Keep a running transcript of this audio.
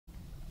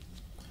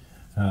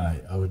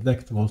Hi, I would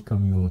like to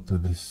welcome you to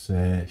this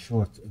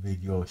short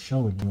video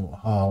showing you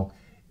how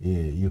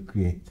you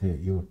create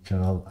your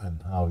channel and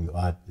how you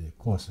add the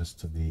courses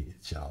to the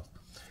channel.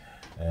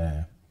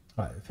 Uh,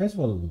 right, first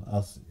of all,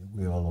 as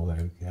we all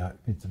know, we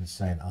have Pinterest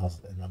sign as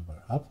a member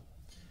hub.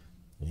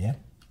 Yeah,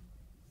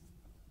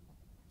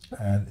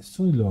 and as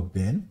soon as you logged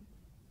in,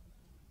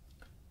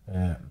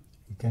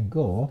 you can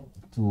go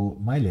to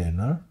My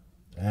Learner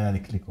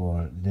and click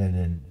on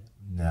Learning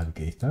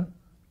Navigator.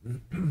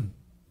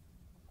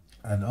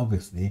 And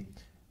obviously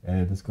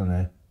that's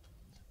gonna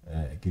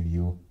give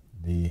you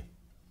the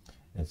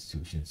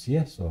institutions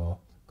here. So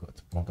go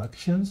to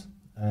productions,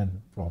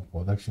 and from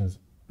productions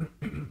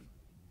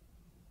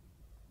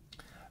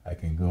I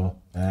can go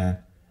and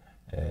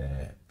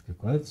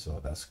click on it.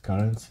 So that's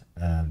current,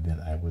 and then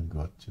I will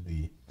go to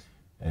the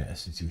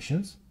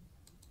institutions,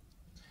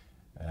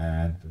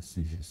 and the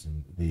institutions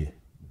in the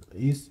Middle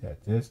East. Here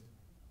it is,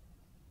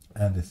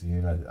 and this is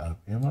United Arab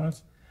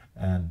Emirates.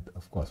 And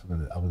of course, we're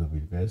going to Abu Dhabi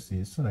University.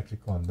 As soon as I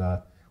click on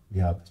that, we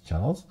have the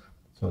channels.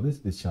 So this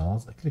is the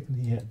channels. I click on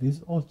here.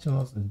 These all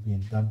channels is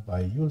being done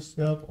by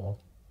yourself or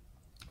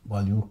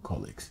by your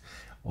colleagues.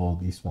 All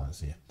these ones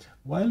here.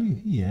 While you're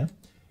here,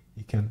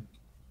 you can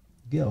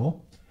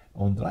go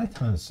on the right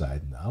hand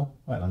side now.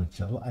 While I'm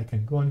channel, I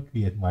can go and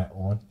create my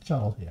own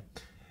channel here.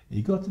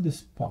 You go to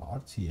this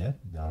part here,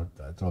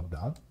 drop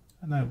down,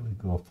 and I will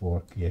go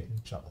for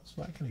creating channel.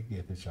 So I can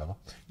create a channel.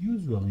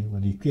 Usually,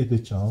 when you create a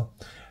channel,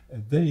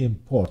 very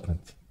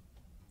important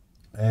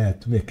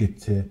to make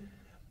it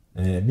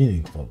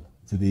meaningful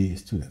to the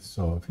students.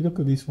 So if you look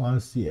at this one,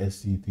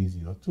 CSC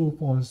 302,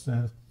 for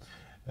instance,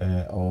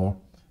 or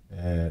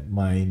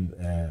mine,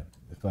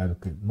 if I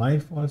look at mine,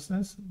 for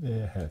instance,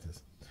 here it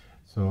is.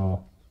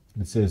 So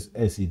it says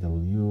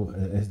SWE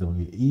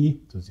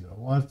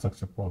 201,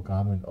 structure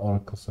programming,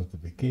 Oracle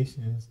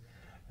certifications,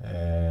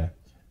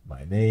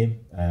 my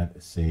name, and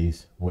it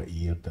says what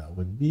year that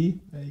would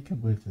be. You can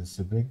put it in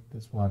sibling.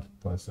 This one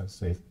person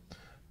says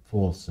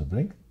full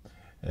sibling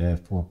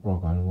for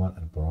program 1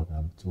 and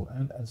program 2,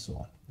 and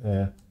so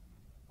on.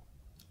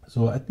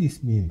 So at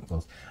least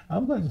meaningful.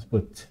 I'm gonna just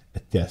put a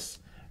test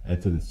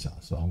to this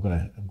channel. So I'm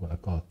gonna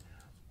call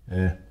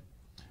it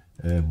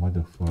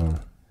model for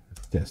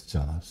test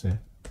channel. Say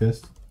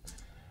test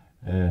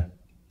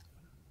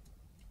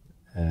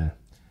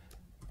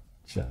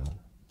channel.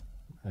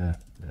 There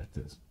it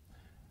is.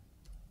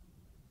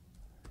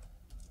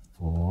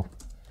 For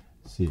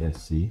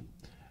CSC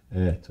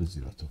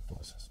 202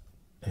 process.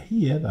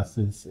 Here, that's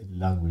this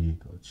language you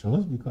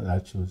choose, because I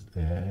choose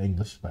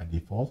English by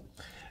default.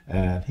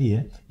 And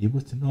here, you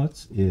put the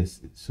notes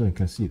is so you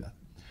can see that.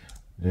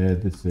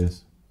 This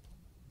is,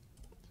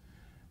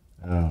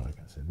 I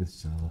can say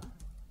this channel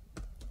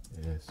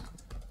is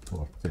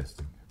for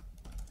testing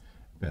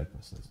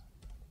purposes.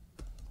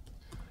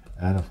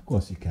 And of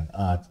course, you can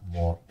add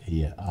more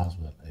here as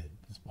well in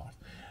this part.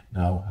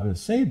 Now, I will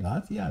save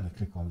that. Yeah, I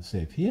click on the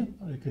save here,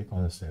 or I click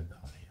on the save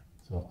down here.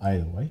 So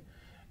either way,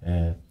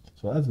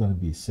 so that's going to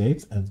be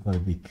saved and it's going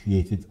to be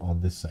created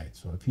on this side.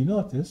 So if you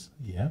notice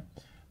here,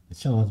 the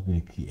channel has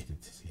been created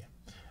here.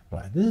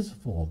 Right, this is a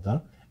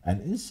folder, and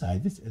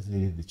inside this is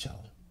really the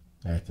channel.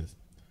 There it is.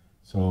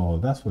 So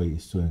that's where your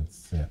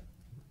students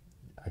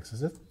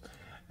access it.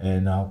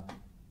 And now,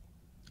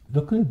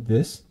 looking at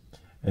this,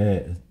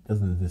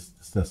 doesn't this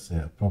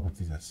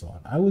properties and so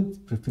on. I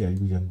would prefer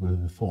you can go to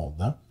the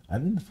folder,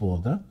 and in the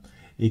folder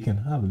you can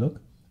have a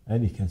look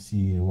and you can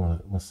see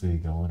what's really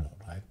going on,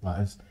 right? But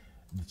as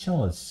the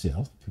channel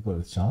itself, if you go to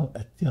the channel,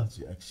 it tells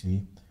you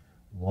actually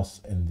what's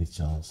in the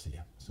channels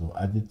here. So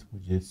edit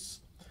widgets,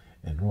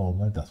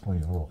 enrollment, that's when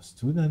you enroll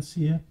students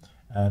here,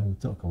 and we'll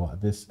talk about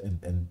this in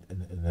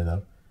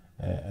another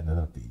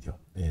video.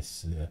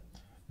 It's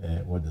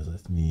what does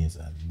it mean,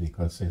 and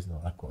because says no,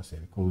 of course,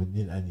 we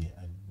need add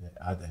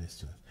any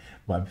students.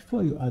 But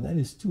before you add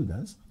any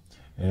students,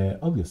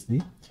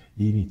 obviously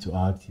you need to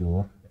add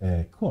your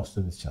course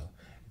to this channel.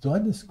 To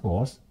add this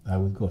course, I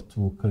will go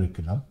to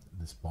curriculum,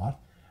 this part,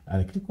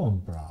 and I click on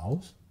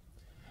browse,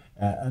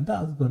 and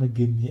that's going to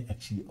give me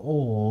actually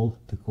all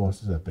the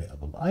courses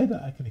available. Either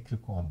I can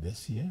click on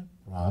this here,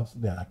 browse,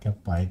 then I can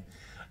find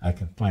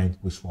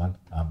which one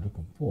I'm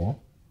looking for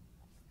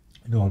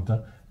in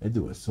order to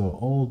do it. So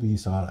all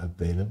these are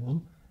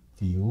available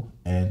to you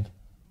and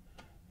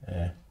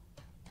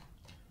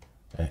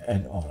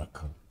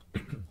Oracle.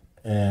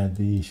 And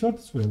the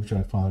shortest way, which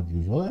I found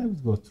usual, I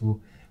would go to,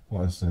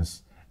 for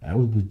instance, I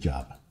would do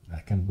Java. I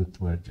can put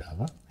word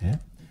Java here,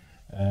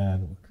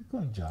 and we'll click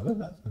on Java.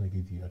 That's going to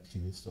give you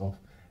actually list of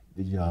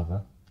the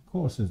Java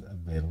courses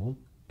available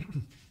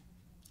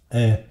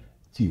to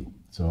you.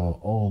 So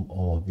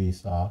all of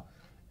these are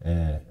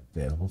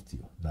available to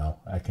you. Now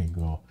I can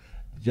go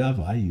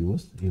Java I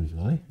use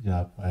usually.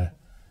 Java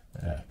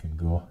I can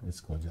go, it's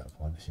called Java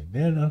Foundation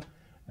Learner,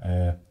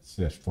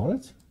 search for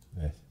it,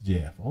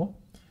 JFO,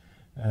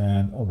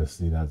 and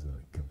obviously that's what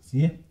it comes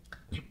here.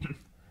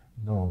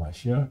 Normal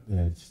share,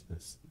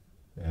 displays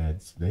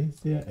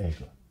there, there you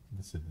go.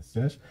 This is the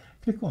search.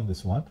 Click on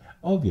this one.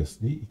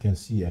 Obviously, you can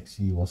see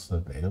actually what's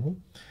available.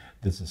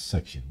 This is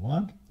section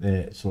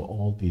 1. So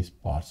all these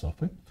parts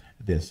of it.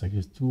 There's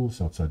section 2,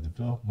 software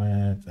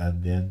development,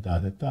 and then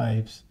data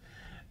types,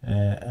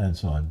 and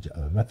so on,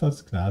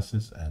 methods,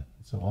 classes, and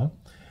so on.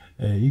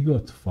 You go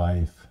to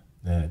 5.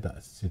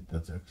 That's it.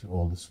 That's actually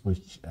all the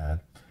switch, and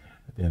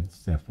then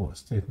step 4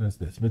 statements.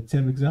 That's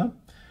midterm exam,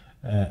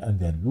 and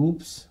then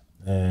loops.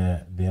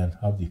 Then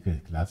how do you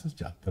create classes?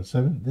 Chapter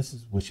 7. This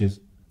is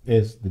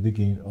is the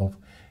beginning of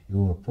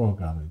your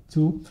programming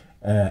too,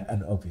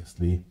 and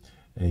obviously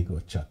you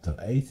go chapter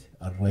 8,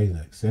 arrays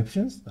and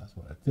exceptions. That's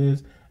what it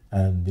is,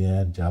 and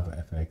then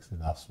JavaFX, the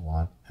last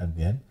one, and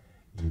then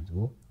you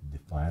do the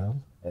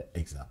final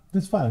exam.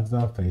 This final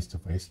exam face to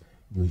face.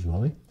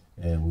 Usually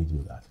we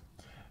do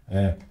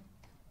that.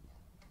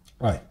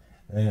 Right.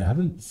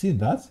 Having seen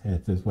that,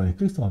 it is when I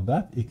click on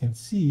that, you can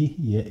see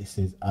here it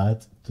says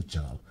add to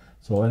channel.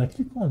 So when I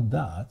click on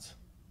that,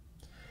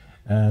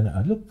 and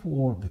I look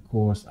for the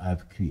course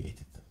I've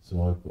created.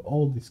 So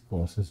all these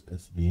courses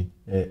has been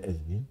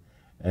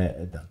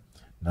done.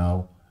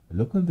 Now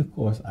look at the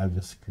course I've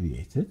just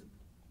created.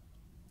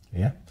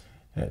 Yeah,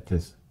 it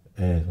is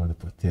one of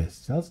the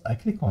test cells. I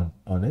click on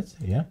it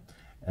here,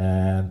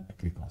 and I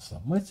click on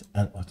submit,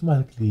 and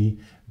automatically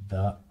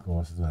the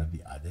course is going to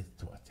be added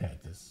to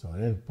it. So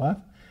that part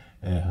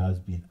has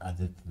been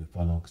added to the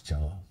following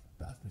channel.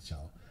 That's the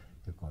channel.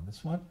 Click on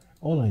this one.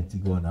 All I need to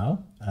go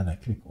now, and I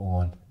click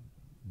on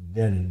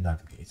the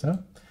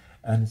navigator,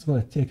 and it's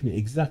going to take me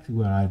exactly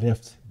where I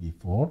left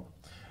before.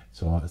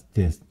 So it's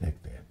test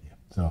back there.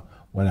 So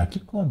when I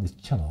click on the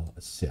channel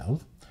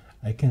itself,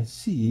 I can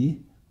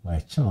see my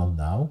channel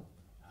now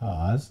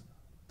has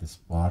this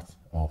part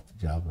of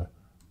Java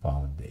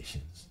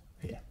Foundations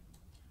here.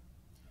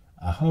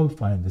 I hope you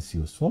find this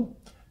useful,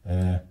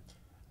 and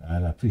I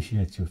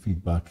appreciate your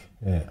feedback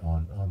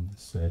on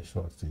this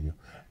short video.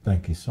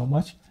 Thank you so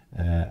much,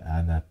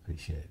 and I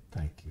appreciate it.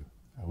 Thank you.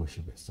 I wish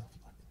you best of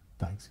luck.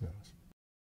 Thanks very much.